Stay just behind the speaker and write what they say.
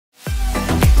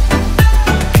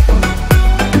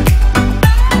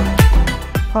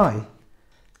Hi,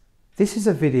 this is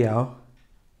a video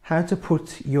how to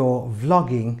put your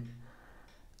vlogging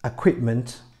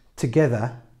equipment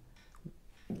together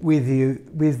with the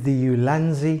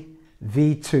Ulanzi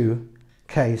V2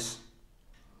 case.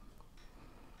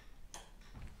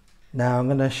 Now I'm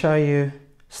going to show you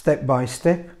step by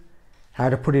step how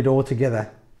to put it all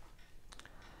together.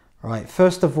 Right,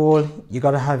 first of all, you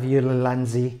got to have your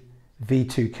Ulanzi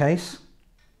V2 case.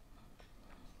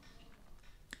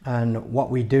 And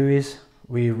what we do is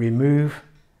we remove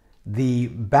the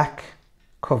back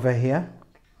cover here.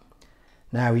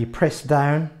 Now we press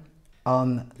down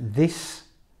on this.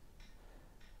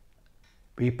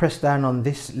 We press down on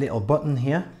this little button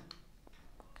here.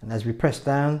 And as we press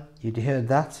down, you'd hear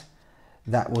that.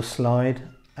 That will slide,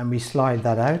 and we slide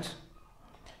that out.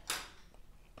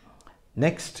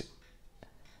 Next,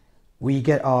 we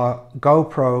get our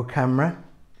GoPro camera.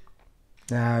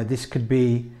 Now this could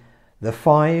be the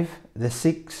 5, the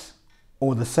 6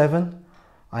 or the 7.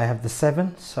 I have the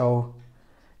 7, so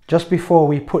just before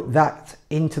we put that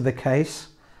into the case,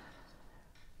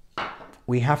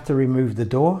 we have to remove the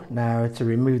door. Now to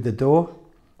remove the door,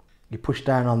 you push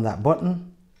down on that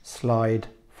button, slide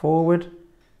forward,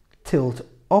 tilt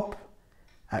up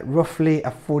at roughly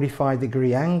a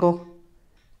 45-degree angle,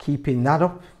 keeping that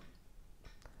up,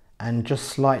 and just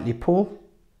slightly pull,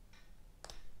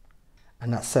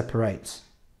 and that separates.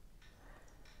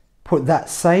 Put that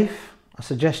safe. I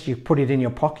suggest you put it in your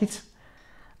pocket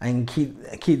and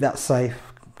keep that safe,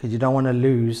 because you don't want to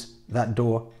lose that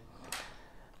door.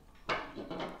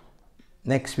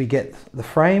 Next we get the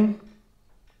frame.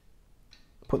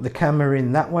 Put the camera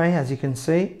in that way, as you can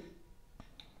see.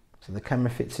 So the camera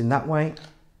fits in that way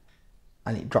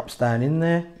and it drops down in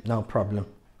there, no problem.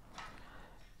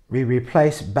 We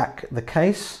replace back the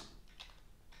case.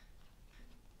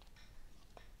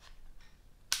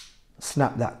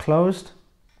 Snap that closed.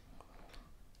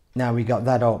 Now we got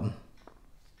that open.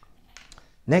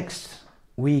 Next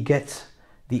we get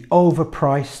the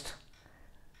overpriced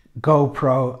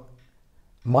GoPro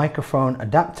microphone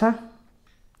adapter,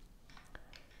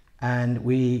 and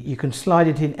you can slide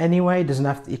it in any way. It doesn't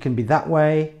have to, it can be that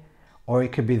way or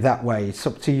it could be that way. It's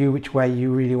up to you which way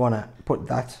you really want to put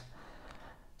that.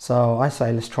 So I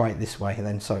say let's try it this way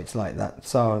then, so it's like that.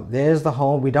 So there's the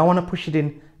hole. We don't want to push it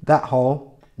in that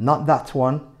hole, not that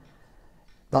one,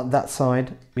 not that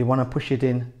side. We want to push it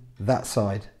in that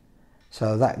side.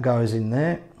 So that goes in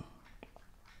there.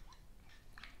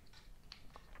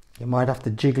 You might have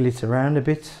to jiggle it around a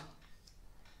bit.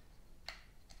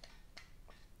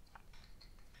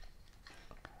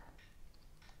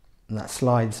 And that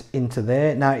slides into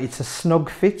there. Now it's a snug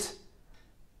fit,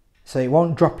 so it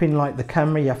won't drop in like the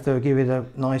camera. You have to give it a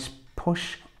nice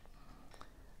push,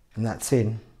 and that's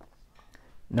in.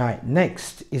 Now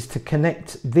next is to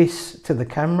connect this to the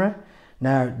camera.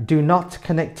 Now do not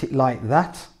connect it like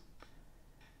that,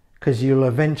 because you'll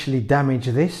eventually damage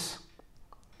this.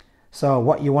 So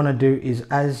what you want to do is,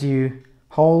 as you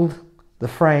hold the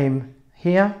frame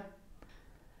here,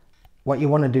 what you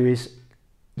want to do is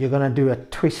you're going to do a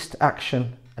twist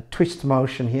action, a twist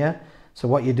motion here. So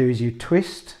what you do is you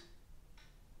twist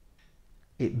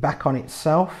it back on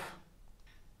itself,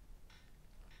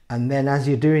 and then as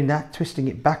you're doing that, twisting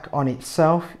it back on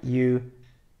itself, you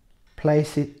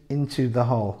place it into the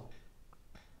hole,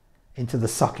 into the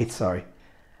socket, sorry.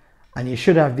 And you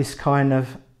should have this kind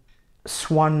of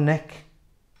swan neck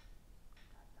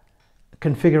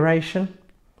configuration.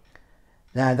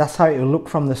 Now that's how it will look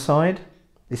from the side,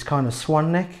 this kind of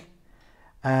swan neck.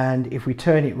 And if we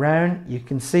turn it round, you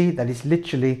can see that it's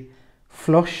literally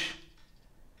flush,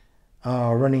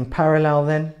 running parallel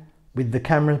then with the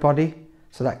camera body.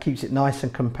 So that keeps it nice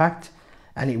and compact,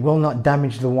 and it will not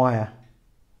damage the wire.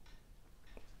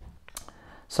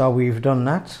 So we've done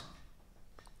that.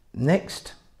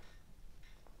 Next,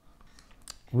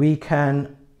 we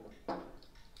can,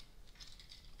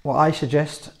 what I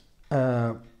suggest,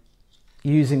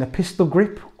 using a pistol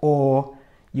grip, or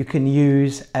you can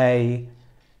use a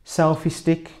selfie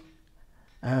stick,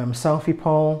 selfie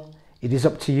pole. It is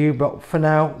up to you, but for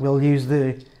now we'll use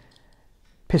the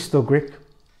pistol grip.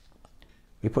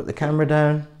 We put the camera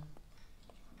down,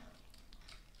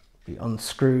 we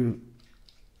unscrew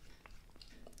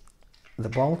the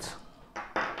bolt.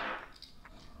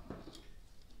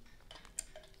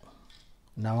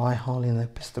 Now I hold in the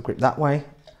pistol grip that way.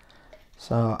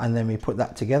 So, and then we put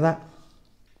that together.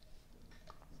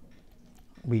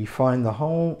 We find the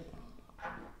hole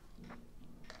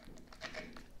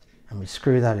and we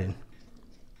screw that in.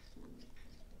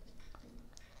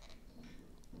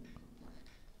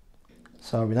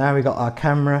 So now we got our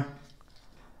camera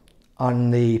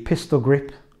on the pistol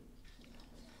grip,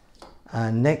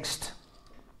 And next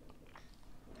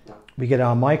we get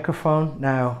our microphone.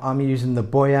 Now I'm using the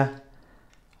Boya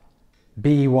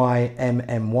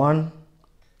BYMM1.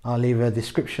 I'll leave a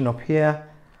description up here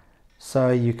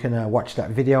so you can watch that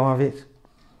video of it.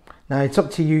 Now it's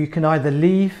up to you. You can either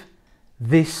leave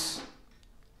this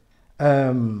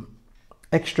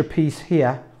extra piece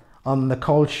here on the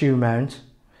cold shoe mount.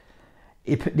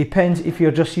 It depends if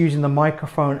you're just using the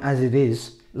microphone as it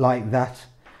is, like that.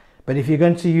 But if you're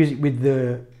going to use it with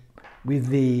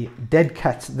the dead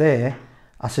cat there,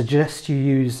 I suggest you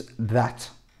use that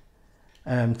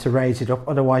to raise it up.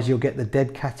 Otherwise you'll get the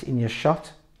dead cat in your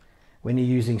shot when you're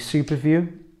using super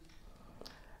view.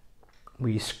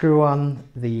 We screw on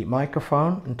the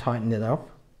microphone and tighten it up.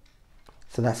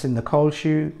 So that's in the cold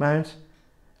shoe mount,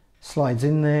 slides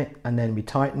in there, and then we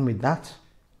tighten with that.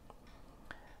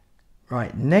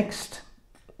 Right, next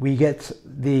we get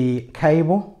the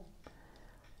cable.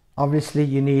 Obviously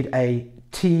you need a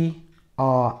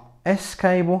TRS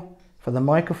cable for the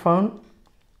microphone,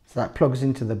 so that plugs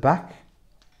into the back.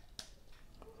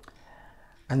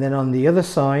 And then on the other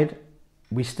side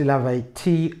we still have a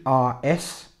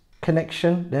TRS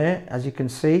connection there, as you can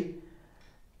see,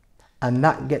 and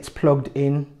that gets plugged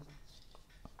in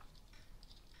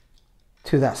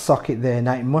to that socket there.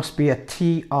 Now it must be a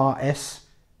TRS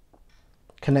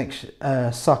connection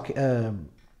socket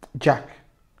jack,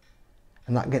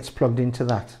 and that gets plugged into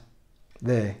that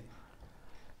there.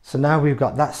 So now we've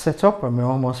got that set up and we're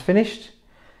almost finished.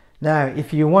 Now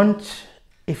if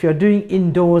you're doing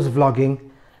indoors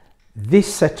vlogging,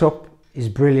 this setup is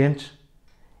brilliant.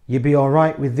 You'll be all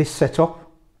right with this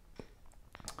setup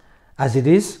as it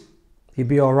is. You'll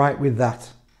be all right with that.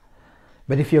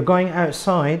 But if you're going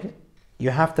outside,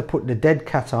 you have to put the dead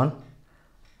cat on,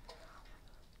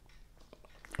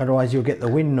 otherwise you'll get the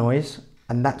wind noise,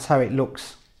 and that's how it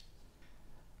looks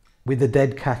with the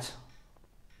dead cat.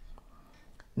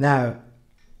 Now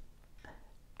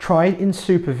try it in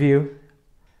super view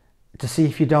to see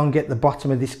if you don't get the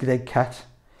bottom of this dead cat.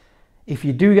 If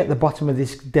you do get the bottom of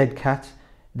this dead cat,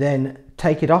 then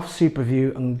take it off super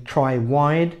view and try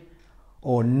wide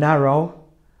or narrow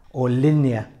or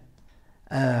linear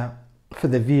for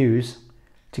the views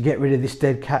to get rid of this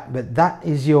dead cat. But that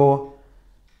is your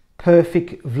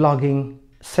perfect vlogging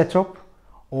setup,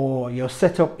 or your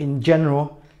setup in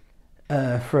general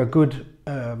for a good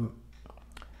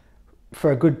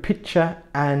picture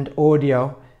and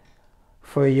audio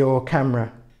for your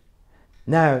camera.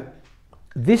 Now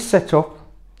this setup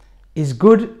is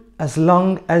good as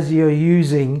long as you're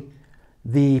using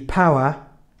the power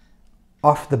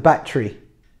off the battery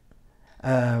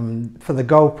for the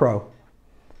GoPro.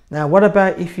 Now what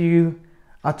about if you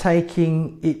are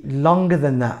taking it longer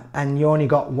than that and you only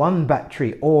got one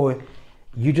battery, or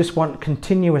you just want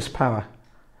continuous power?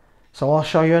 So I'll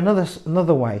show you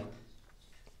another way.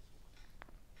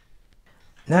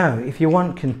 Now if you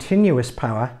want continuous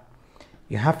power,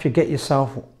 you have to get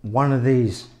yourself one of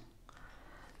these.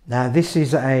 Now this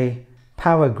is a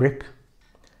power grip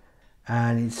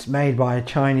and it's made by a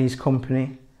Chinese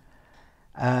company,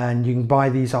 and you can buy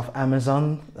these off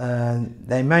Amazon.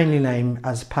 They're mainly named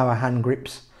as power hand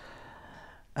grips,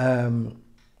 so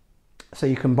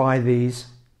you can buy these.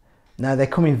 Now they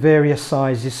come in various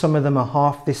sizes. Some of them are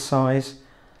half this size,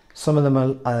 some of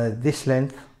them are this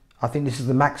length. I think this is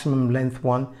the maximum length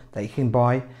one that you can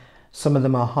buy. Some of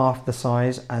them are half the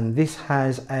size, and this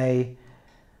has a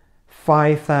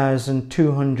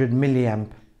 5200 milliamp,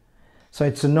 so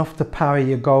it's enough to power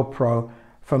your GoPro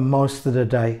for most of the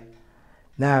day.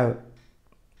 Now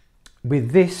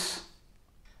with this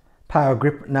power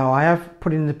grip, now I have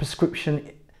put in the prescription,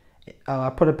 I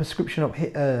put a prescription up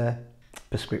here, a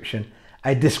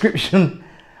description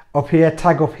up here,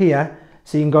 tag up here,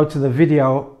 so you can go to the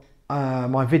video,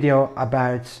 my video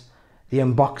about the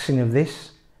unboxing of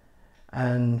this.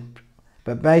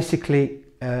 But basically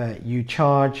you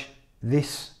charge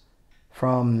this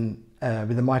from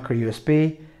with a micro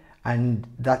USB, and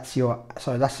that's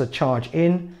the charge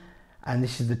in, and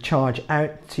this is the charge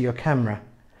out to your camera.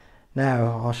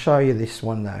 Now I'll show you this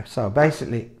one now. So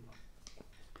basically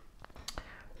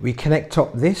we connect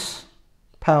up this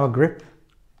power grip,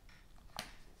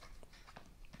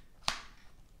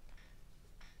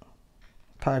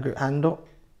 handle.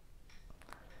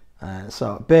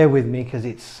 So bear with me because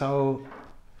it's a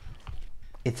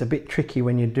bit tricky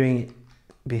when you're doing it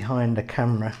behind the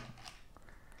camera.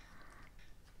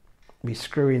 We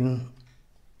screw in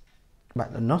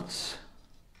back the nuts,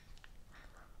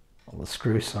 or the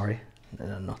screw, sorry,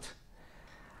 the nut.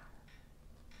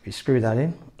 We screw that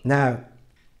in. Now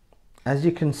as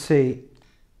you can see,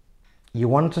 you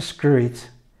want to screw it,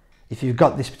 if you've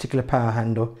got this particular power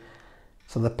handle,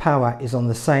 So the power is on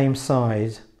the same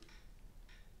side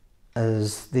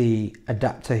as the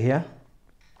adapter here.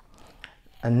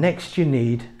 And next you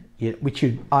need,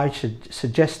 I should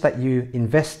suggest that you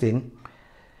invest in.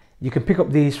 You can pick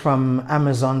up these from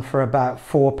Amazon for about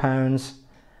 £4,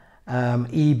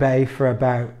 eBay for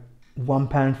about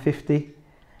 £1.50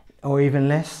 or even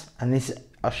less. And this is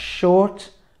a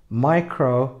short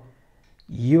micro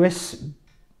USB-C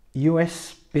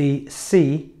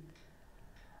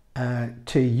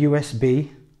to USB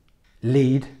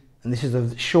lead, and this is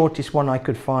the shortest one I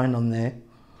could find on there.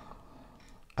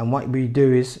 And what we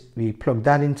do is we plug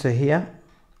that into here,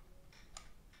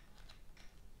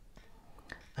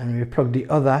 and we plug the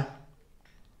other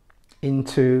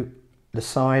into the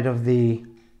side of the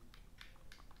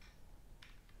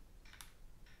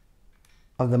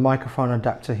microphone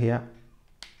adapter here,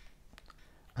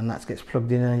 and that gets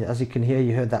plugged in. And as you can hear,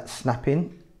 you heard that snap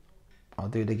in. I'll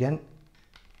do it again.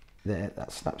 There,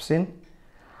 that snaps in,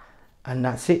 and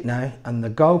that's it now. And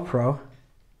the GoPro,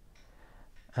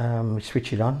 we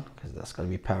switch it on because that's got to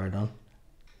be powered on.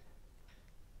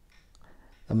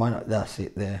 That's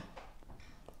it there.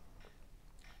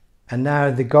 And now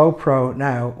the GoPro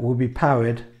now will be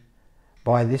powered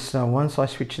by this. So once I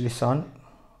switch this on,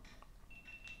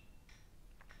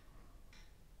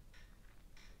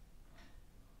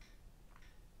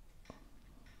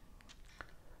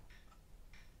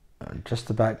 I just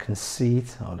about can see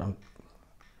it. Hold on.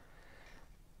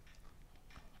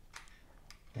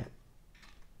 Yeah,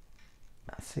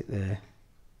 that's it there.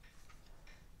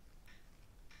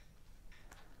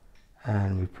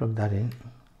 And we plug that in.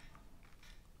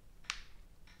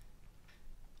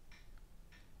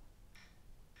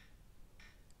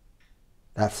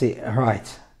 That's it.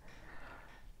 Right.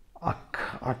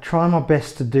 I try my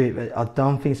best to do it, but I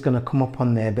don't think it's going to come up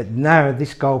on there. But now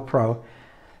this GoPro,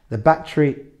 the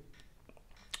battery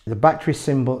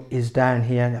symbol is down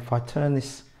here. And if I turn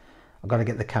this, I've got to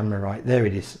get the camera right. There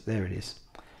it is. There it is.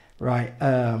 Right.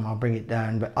 I'll bring it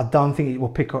down, but I don't think it will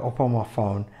pick it up on my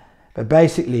phone. But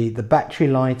basically, the battery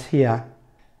light here,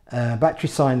 battery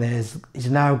sign there is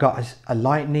now got a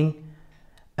lightning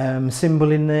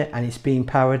symbol in there, and it's being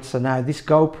powered. So now this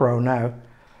GoPro now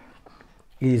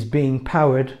is being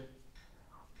powered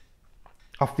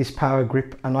off this power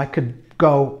grip, and I could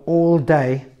go all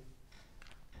day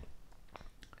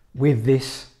with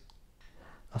this.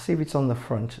 I'll see if it's on the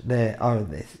front there. Oh,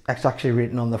 it's actually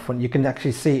written on the front. You can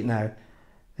actually see it now.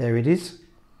 There it is.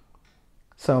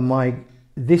 So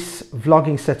this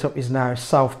vlogging setup is now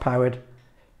self-powered,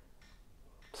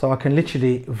 so I can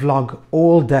literally vlog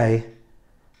all day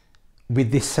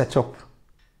with this setup.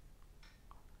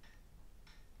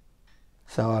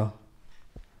 So,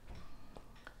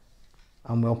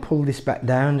 and we'll pull this back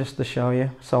down just to show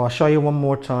you. So I'll show you one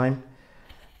more time.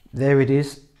 There it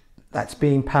is. That's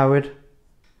being powered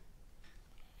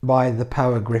by the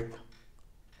power grip.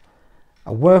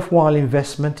 A worthwhile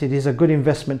investment. It is a good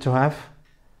investment to have.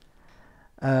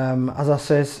 As I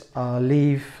says, I'll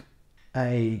leave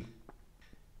a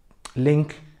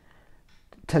link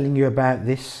telling you about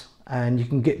this, and you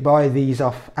can buy these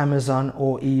off Amazon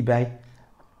or eBay.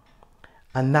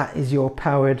 And that is your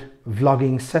powered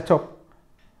vlogging setup,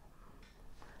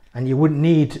 and you wouldn't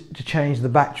need to change the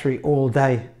battery all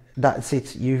day. That's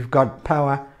it. You've got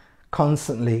power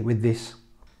constantly with this.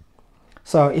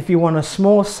 So if you want a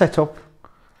small setup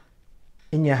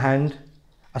in your hand,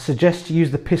 I suggest you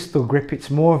use the pistol grip. It's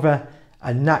more of a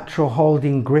natural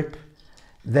holding grip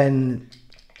than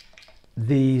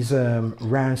these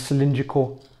round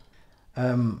cylindrical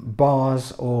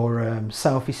bars or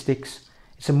selfie sticks.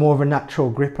 It's more of a natural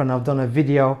grip, and I've done a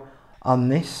video on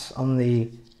this, on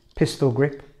the pistol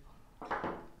grip.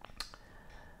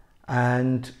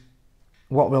 And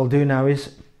what we'll do now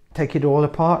is take it all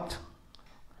apart.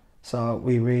 So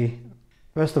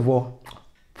first of all,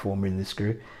 before moving the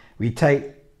screw, we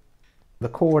take the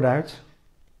cord out.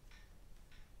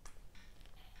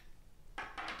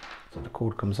 So the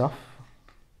cord comes off.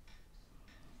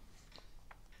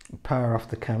 Power off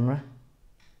the camera.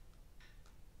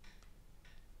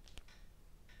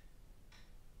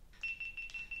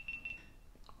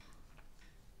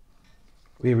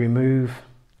 We remove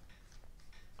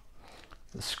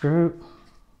the screw.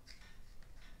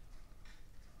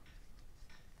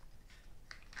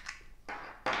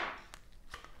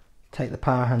 Take the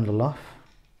power handle off.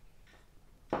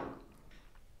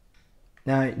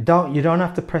 Now you don't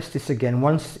have to press this again.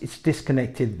 Once it's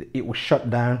disconnected, it will shut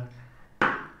down.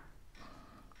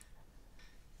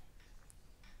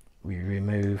 We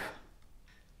remove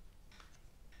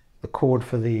the cord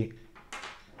for the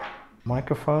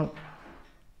microphone.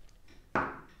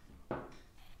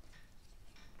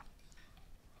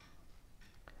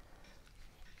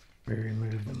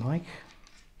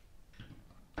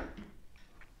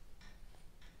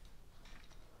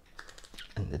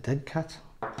 the dead cat.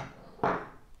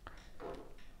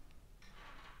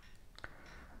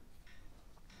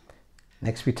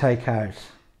 Next we take out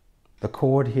the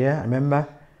cord here.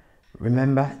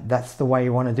 Remember that's the way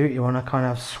you want to do it. You want a kind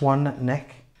of swan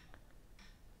neck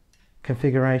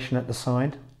configuration at the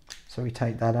side. So we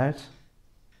take that out.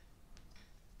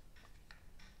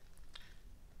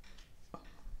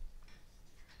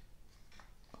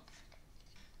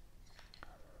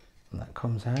 And that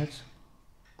comes out.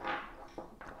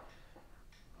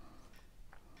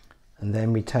 And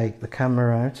then we take the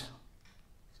camera out.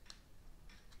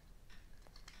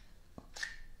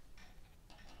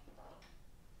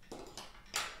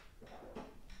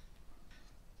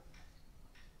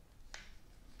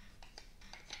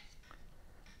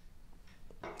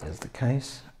 There's the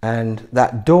case. And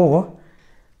that door,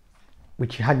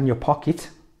 which you had in your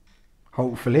pocket,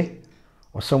 hopefully,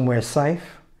 or somewhere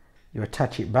safe, you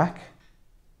attach it back.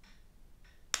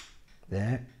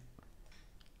 There.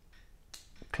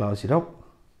 Close it up.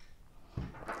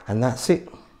 And that's it.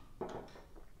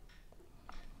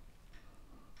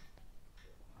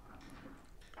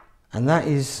 And that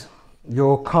is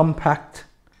your compact,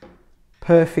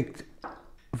 perfect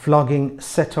vlogging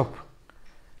setup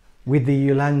with the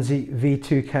Ulanzi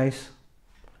V2 case.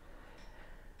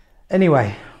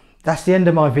 Anyway, that's the end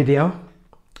of my video.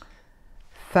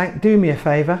 Do me a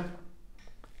favor.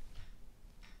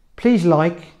 Please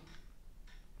like,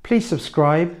 please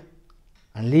subscribe,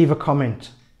 and leave a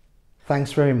comment.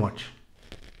 Thanks very much.